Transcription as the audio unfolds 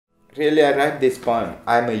Really, I write this poem.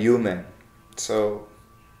 I'm a human. So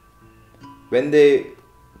when they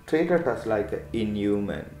treated us like an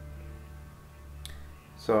inhuman,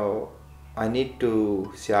 so I need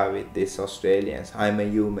to share with these Australians. I'm a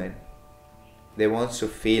human. They want to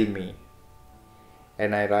feel me,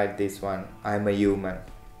 and I write this one. I'm a human.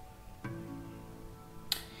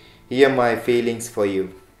 Here my feelings for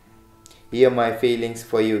you. Here my feelings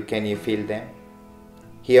for you. Can you feel them?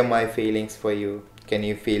 Here my feelings for you. Can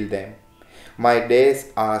you feel them? My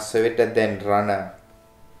days are sweeter than runner.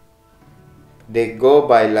 They go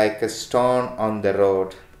by like a stone on the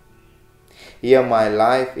road. Here my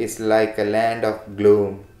life is like a land of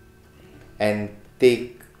gloom and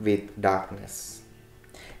thick with darkness.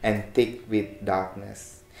 And thick with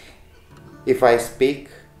darkness. If I speak,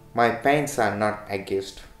 my pains are not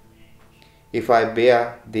accused. If I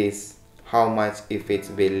bear this, how much if it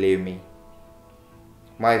will leave me?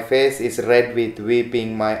 My face is red with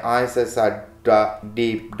weeping, my eyes are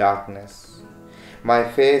deep darkness. My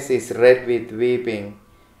face is red with weeping,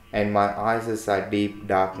 and my eyes are deep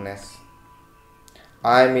darkness.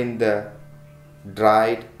 I am in the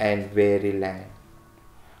dried and weary land.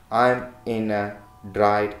 I am in a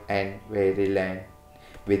dried and weary land,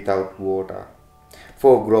 without water,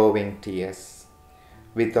 for growing tears.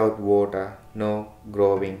 Without water, no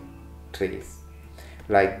growing trees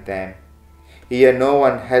like them. Here no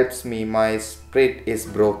one helps me, my spirit is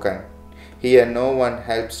broken. Here no one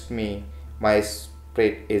helps me, my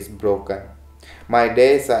spirit is broken. My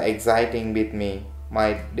days are exciting with me,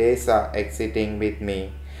 my days are exiting with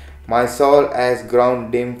me. My soul has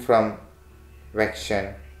grown dim from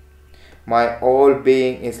vection. My whole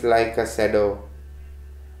being is like a shadow.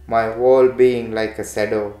 My whole being like a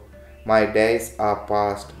shadow. My days are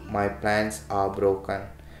past, my plans are broken.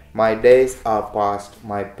 My days are past,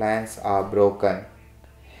 my plans are broken.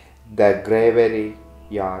 The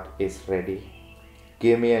graveyard is ready.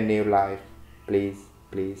 Give me a new life, please,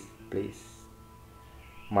 please, please.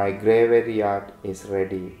 My graveyard is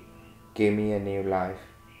ready. Give me a new life,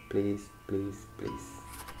 please, please, please.